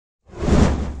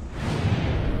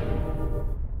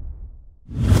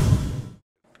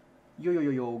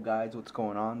Yo guys, what's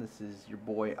going on? This is your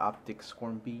boy Optic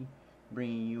Scormpy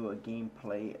bringing you a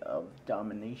gameplay of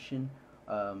Domination.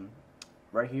 Um,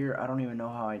 right here, I don't even know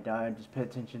how I died. Just pay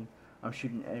attention. I'm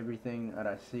shooting everything that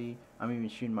I see. I'm even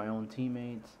shooting my own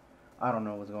teammates. I don't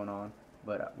know what's going on,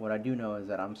 but what I do know is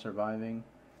that I'm surviving,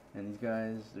 and these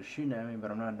guys, they're shooting at me,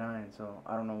 but I'm not dying, so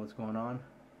I don't know what's going on.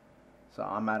 So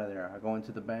I'm out of there. I go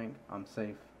into the bank. I'm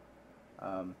safe.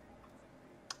 Um,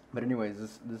 but anyways,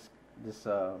 this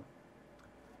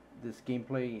this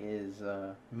gameplay is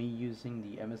me using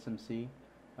the MSMC.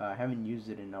 I haven't used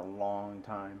it in a long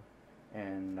time,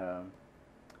 and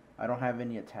I don't have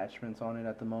any attachments on it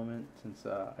at the moment since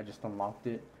I just unlocked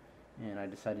it and I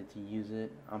decided to use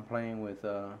it. I'm playing with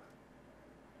a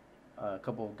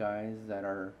couple of guys that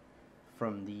are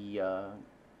from the,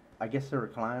 I guess they're a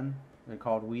clan. They're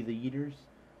called We the Eaters.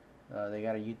 They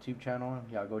got a YouTube channel.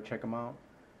 Y'all go check them out.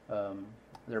 Um,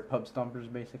 they're pub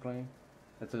stompers basically.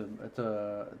 It's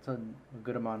a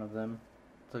good amount of them.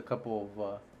 It's a couple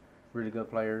of really good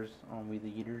players on We the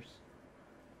Eaters.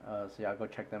 So yeah, go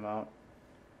check them out.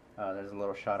 There's a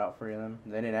little shout out for them.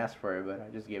 They didn't ask for it, but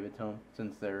I just gave it to them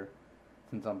since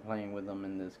I'm playing with them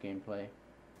in this gameplay.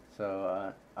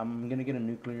 So I'm gonna get a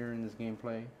nuclear in this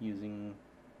gameplay using,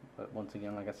 but once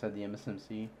again, like I said, the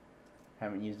MSMC.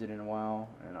 Haven't used it in a while,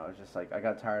 and I was just like, I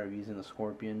got tired of using the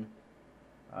Scorpion.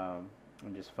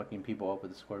 And just fucking people up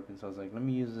with the Scorpion. So I was like, let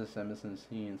me use this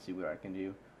MSMC and see what I can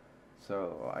do.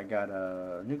 So I got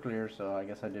a nuclear, so I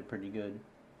guess I did pretty good.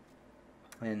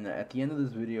 And at the end of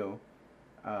this video,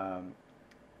 um,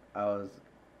 I was,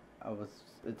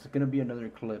 it's gonna be another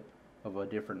clip of a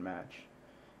different match,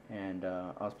 and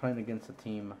I was playing against a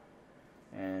team,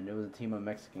 and it was a team of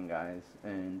Mexican guys.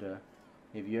 And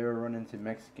if you ever run into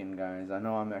Mexican guys, I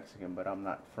know I'm Mexican, but I'm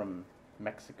not from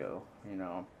Mexico, you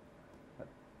know.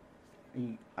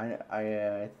 You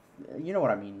know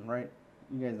what I mean, right?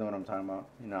 You guys know what I'm talking about.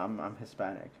 You know, I'm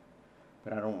Hispanic,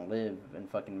 but I don't live in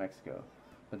fucking Mexico.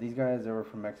 But these guys, they were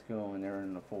from Mexico and they were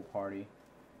in a full party.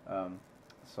 Um,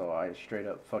 so I straight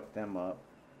up fucked them up.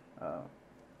 Uh,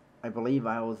 I believe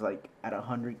I was like at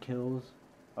 100 kills.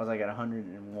 I was like at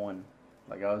 101.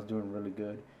 Like I was doing really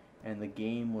good, and the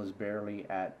game was barely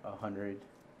at 100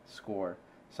 score.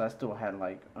 So I still had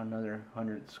like another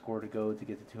 100 score to go to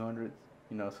get to 200.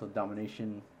 You know, so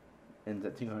domination ends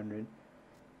at 200,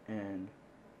 and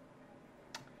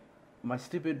my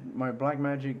black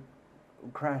magic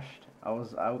crashed.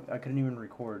 I couldn't even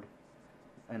record,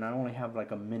 and I only have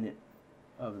like a minute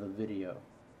of the video.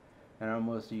 And I know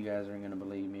most of you guys aren't gonna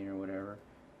believe me or whatever,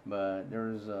 but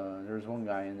there was one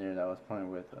guy in there that I was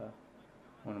playing with,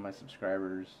 one of my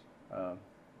subscribers. Uh,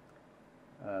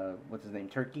 what's his name?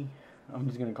 Turkey. I'm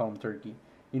just gonna call him Turkey.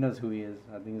 He knows who he is.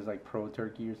 I think he's like Pro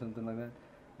Turkey or something like that.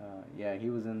 Yeah, he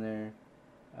was in there.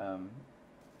 Um,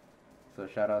 so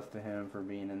shout outs to him for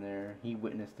being in there. He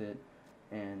witnessed it,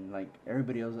 and like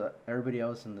everybody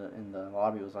else in the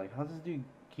lobby was like, "How does this dude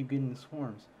keep getting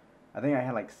swarms?" I think I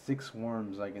had like 6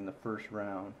 swarms like in the first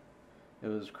round. It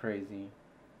was crazy,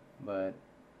 but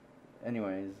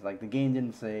anyways, like the game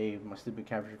didn't save. My stupid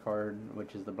capture card,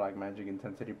 which is the Blackmagic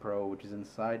Intensity Pro, which is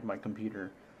inside my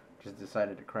computer, just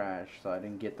decided to crash, so I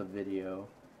didn't get the video.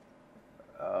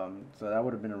 So that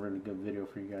would have been a really good video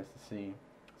for you guys to see,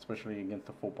 especially against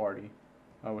the full party.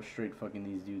 I was straight fucking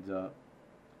these dudes up,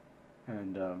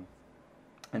 and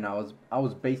I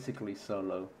was basically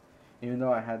solo, even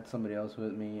though I had somebody else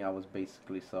with me. I was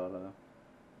basically solo.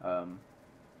 Um,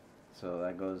 so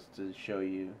that goes to show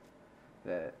you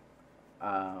that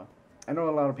I know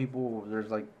a lot of people.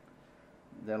 There's like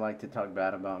they like to talk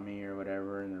bad about me or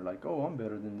whatever, and they're like, "Oh, I'm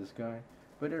better than this guy."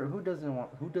 But who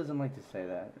doesn't like to say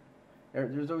that?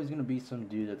 There's always gonna be some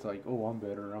dude that's like, "Oh, I'm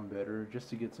better," just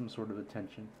to get some sort of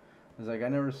attention. It's like I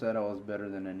never said I was better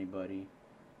than anybody.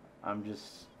 I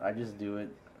just do it.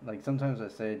 Like sometimes I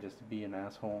say it just to be an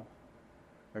asshole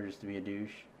or just to be a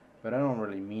douche, but I don't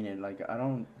really mean it. Like I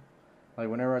don't like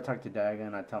whenever I talk to Daga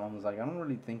and I tell him, it's like I don't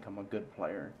really think I'm a good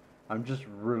player. I'm just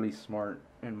really smart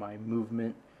in my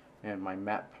movement and my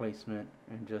map placement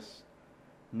and just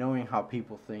knowing how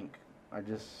people think. I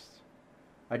just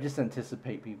I just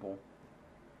anticipate people,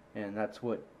 and that's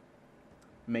what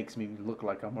makes me look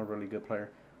like I'm a really good player.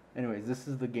 Anyways, this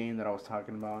is the game that I was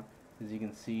talking about. As you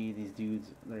can see, these dudes,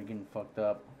 they're getting fucked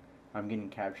up. I'm getting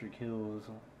captured kills,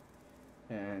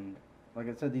 and like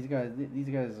I said, these guys,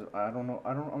 I'm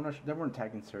not sure, they weren't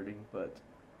tag inserting, but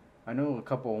I know a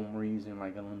couple of them were using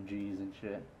like LMGs and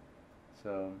shit.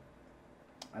 So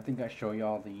I think I show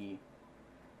y'all the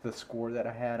score that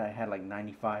I had. I had like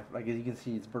 95. Like as you can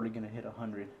see, it's barely gonna hit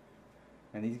 100.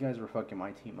 And these guys were fucking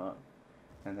my team up.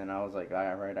 And then I was like,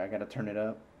 alright, I gotta turn it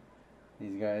up.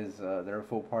 These guys, they're a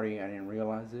full party. I didn't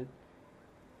realize it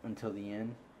until the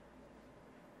end.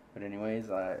 But anyways,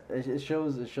 it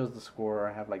shows the score.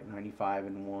 I have like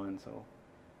 95-1. So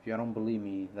if y'all don't believe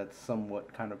me, that's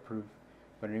somewhat kind of proof.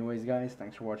 But anyways, guys,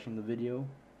 thanks for watching the video.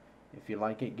 If you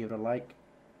like it, give it a like.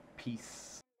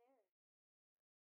 Peace.